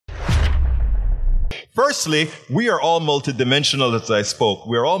Firstly, we are all multidimensional, as I spoke.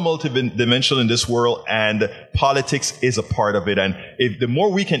 We're all multidimensional in this world, and politics is a part of it. And if the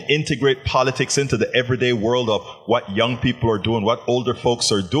more we can integrate politics into the everyday world of what young people are doing, what older folks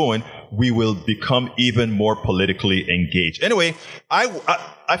are doing, we will become even more politically engaged. Anyway, I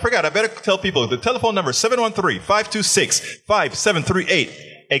forgot. I better tell people the telephone number 713-526-5738,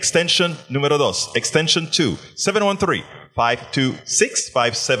 extension numero dos, extension 2,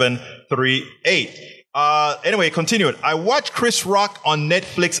 713-526-5738. Anyway, continuing. I watched Chris Rock on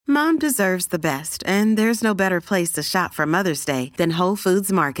Netflix. Mom deserves the best, and there's no better place to shop for Mother's Day than Whole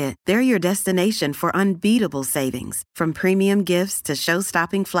Foods Market. They're your destination for unbeatable savings, from premium gifts to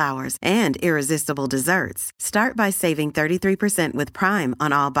show-stopping flowers and irresistible desserts. Start by saving 33% with Prime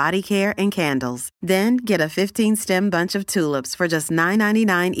on all body care and candles. Then get a 15-stem bunch of tulips for just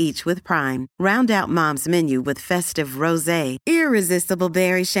 $9.99 each with Prime. Round out Mom's menu with festive rosé, irresistible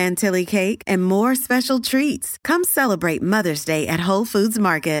berry chantilly cake, and more special treats. Come celebrate Mother's Day at Whole Foods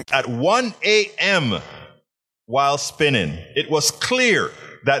Market. At 1 a.m. while spinning, it was clear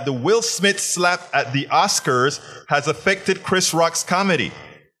that the Will Smith slap at the Oscars has affected Chris Rock's comedy.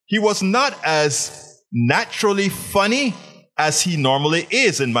 He was not as naturally funny as he normally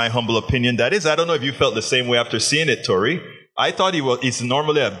is, in my humble opinion. That is, I don't know if you felt the same way after seeing it, Tori. I thought he's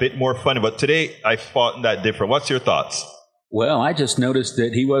normally a bit more funny, but today I found that different. What's your thoughts? Well, I just noticed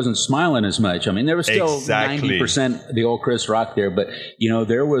that he wasn't smiling as much. I mean, there was still 90% the old Chris Rock there, but,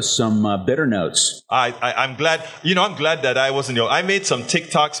 there was some bitter notes. I'm glad, I'm glad that I wasn't, I made some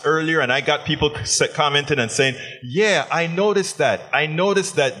TikToks earlier and I got people commenting and saying, yeah, I noticed that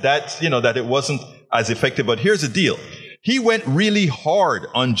that it wasn't as effective, but here's the deal. He went really hard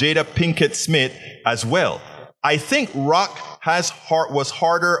on Jada Pinkett Smith as well. I think Rock was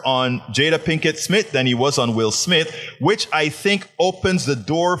harder on Jada Pinkett Smith than he was on Will Smith, which I think opens the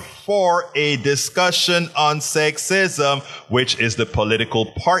door for a discussion on sexism, which is the political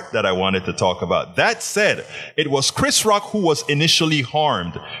part that I wanted to talk about. That said, it was Chris Rock who was initially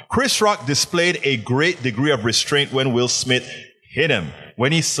harmed. Chris Rock displayed a great degree of restraint when Will Smith hit him.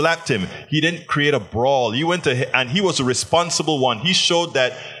 When he slapped him, he didn't create a brawl. He went to, and he was a responsible one. He showed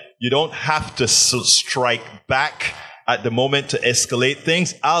that you don't have to strike back at the moment to escalate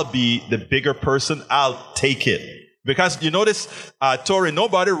things. I'll be the bigger person. I'll take it. Because you notice, Tori,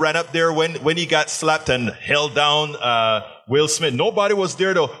 nobody ran up there when he got slapped and held down Will Smith. Nobody was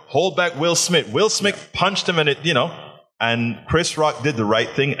there to hold back Will Smith. Will Smith punched him and Chris Rock did the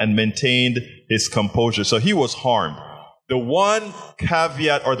right thing and maintained his composure. So he was harmed. The one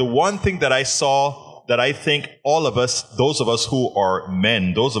caveat or the one thing that I saw that I think all of us, those of us who are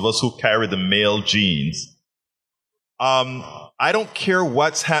men, those of us who carry the male genes, I don't care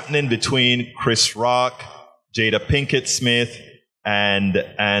what's happening between Chris Rock, Jada Pinkett Smith, and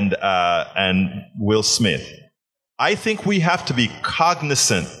Will Smith. I think we have to be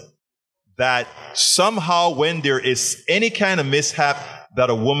cognizant that somehow when there is any kind of mishap that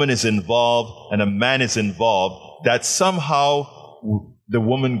a woman is involved and a man is involved, that somehow the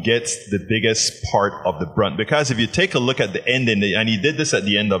woman gets the biggest part of the brunt. Because if you take a look at the end, and he did this at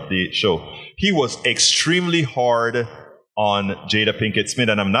the end of the show, he was extremely hard on Jada Pinkett Smith.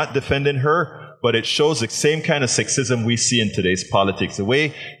 And I'm not defending her, but it shows the same kind of sexism we see in today's politics. The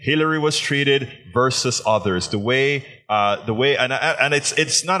way Hillary was treated versus others. The way, and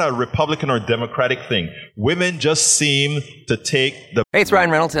it's not a Republican or Democratic thing. Women just seem to take the... Hey, it's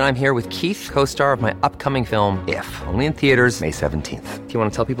Ryan Reynolds, and I'm here with Keith, co-star of my upcoming film, If, only in theaters May 17th. Do you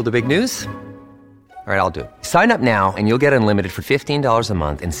want to tell people the big news? All right, I'll do it. Sign up now and you'll get unlimited for $15 a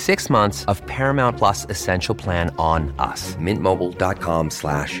month and 6 months of Paramount Plus Essential Plan on us.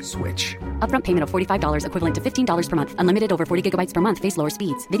 MintMobile.com/switch. Upfront payment of $45 equivalent to $15 per month. Unlimited over 40 gigabytes per month. Face lower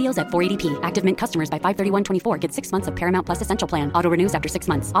speeds. Videos at 480p. Active Mint customers by 531.24 get 6 months of Paramount Plus Essential Plan. Auto renews after 6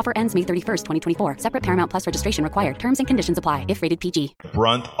 months. Offer ends May 31st, 2024. Separate Paramount Plus registration required. Terms and conditions apply if rated PG.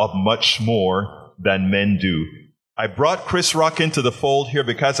 Brunt of much more than men do. I brought Chris Rock into the fold here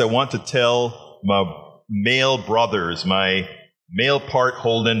because I want to tell my male brothers, my male part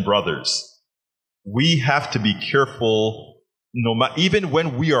holding brothers, we have to be careful. Even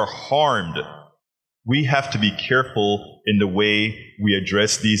when we are harmed, we have to be careful in the way we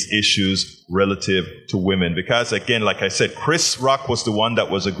address these issues relative to women. Because again, like I said, Chris Rock was the one that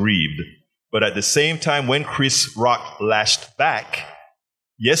was aggrieved. But at the same time, when Chris Rock lashed back,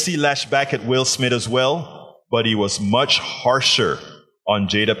 yes, he lashed back at Will Smith as well, but he was much harsher on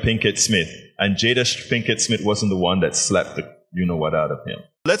Jada Pinkett Smith. And Jada Pinkett Smith wasn't the one that slapped the you-know-what out of him.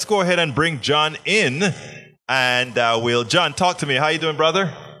 Let's go ahead and bring John in. And John, talk to me. How you doing,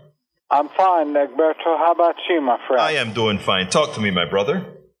 brother? I'm fine, Egberto. How about you, my friend? I am doing fine. Talk to me, my brother.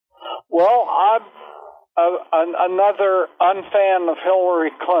 Well, another unfan of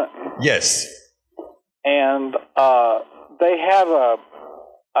Hillary Clinton. Yes. And they have a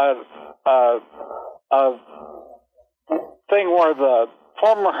thing where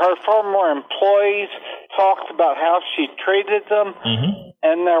her former employees talked about how she treated them,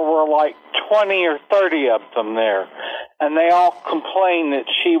 and there were like 20 or 30 of them there, and they all complained that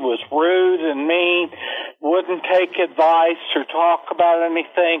she was rude and mean, wouldn't take advice or talk about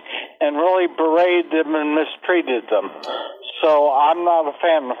anything, and really berated them and mistreated them. So I'm not a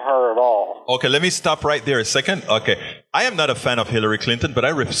fan of her at all. Okay, let me stop right there a second. Okay, I am not a fan of Hillary Clinton, but I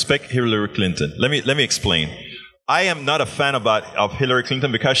respect Hillary Clinton. Let me explain. I am not a fan of Hillary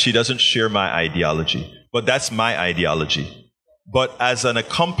Clinton because she doesn't share my ideology. But that's my ideology. But as an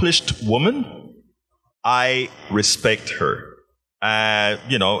accomplished woman, I respect her. I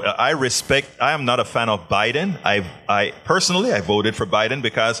am not a fan of Biden. I personally voted for Biden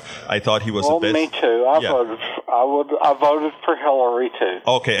because I thought he was the best. Me too. I voted for Hillary too.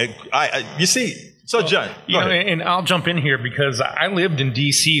 Okay, you see. So, John, and I'll jump in here because I lived in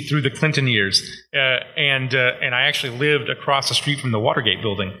D.C. through the Clinton years, and I actually lived across the street from the Watergate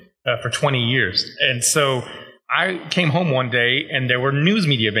building for 20 years. And so I came home one day, and there were news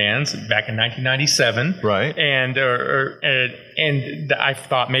media bans back in 1997. Right. And I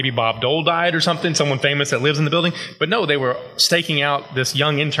thought maybe Bob Dole died or something, someone famous that lives in the building. But no, they were staking out this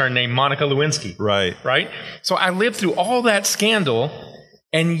young intern named Monica Lewinsky. Right. Right. So I lived through all that scandal,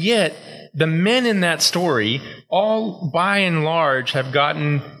 and yet the men in that story, all by and large, have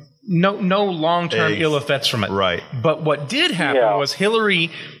gotten no long-term ill effects from it. Right. But what did happen was Hillary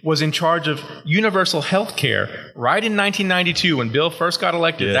was in charge of universal health care right in 1992 when Bill first got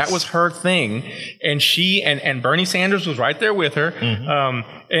elected. Yes. That was her thing. And she and Bernie Sanders was right there with her.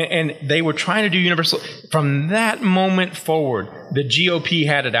 And they were trying to do universal. From that moment forward, the GOP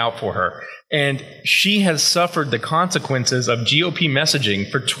had it out for her. And she has suffered the consequences of GOP messaging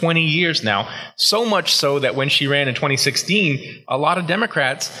for 20 years now, so much so that when she ran in 2016, a lot of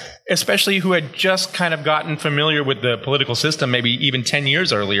Democrats, especially who had just kind of gotten familiar with the political system, maybe even 10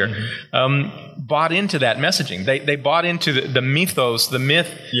 years earlier, bought into that messaging. They bought into the mythos, the myth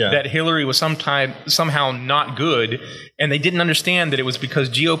that Hillary was somehow not good, and they didn't understand that it was because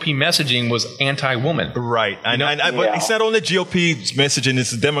GOP messaging was anti-woman. Right. But it's not only GOP's messaging,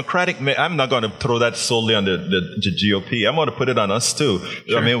 it's Democratic. I'm not going to throw that solely on the GOP. I'm going to put it on us too.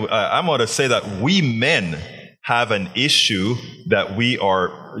 Sure. I mean, I'm going to say that we men have an issue that we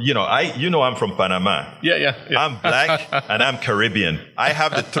are, I'm from Panama. Yeah. I'm black and I'm Caribbean. I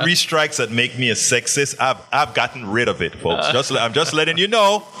have the 3 strikes that make me a sexist. I've gotten rid of it, folks. I'm just letting you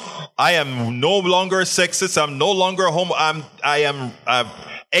know. I am no longer a sexist. I'm no longer a homo. I've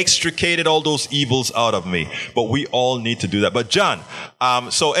extricated all those evils out of me. But we all need to do that. But John,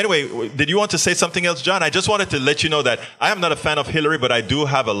 so anyway, did you want to say something else, John? I just wanted to let you know that I am not a fan of Hillary, but I do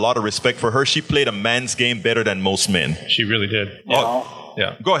have a lot of respect for her. She played a man's game better than most men. She really did.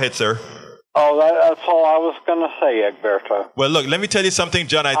 Yeah. Go ahead, sir. Oh, that's all I was going to say, Egberto. Well, look, let me tell you something,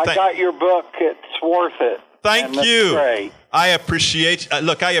 John. I got your book. It's worth it. Thank you. Great. I appreciate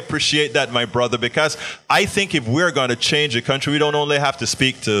that, my brother, because I think if we're going to change the country, we don't only have to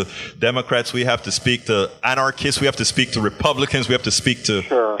speak to Democrats, we have to speak to anarchists, we have to speak to Republicans, we have to speak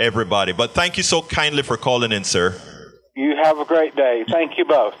to everybody. But thank you so kindly for calling in, sir. You have a great day. Thank you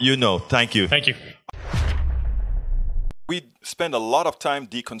both. Thank you. Thank you. We spend a lot of time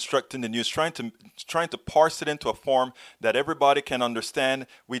deconstructing the news, trying to parse it into a form that everybody can understand.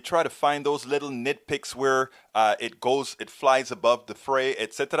 We try to find those little nitpicks where it flies above the fray,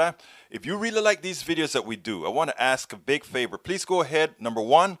 etc. If you really like these videos that we do, I want to ask a big favor. Please go ahead. Number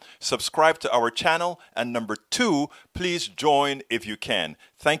 1, subscribe to our channel. And number 2, please join if you can.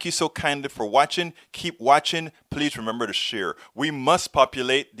 Thank you so kindly for watching. Keep watching. Please remember to share. We must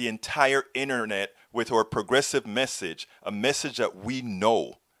populate the entire internet with our progressive message, a message that we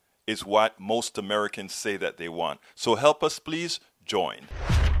know is what most Americans say that they want. So help us, please join.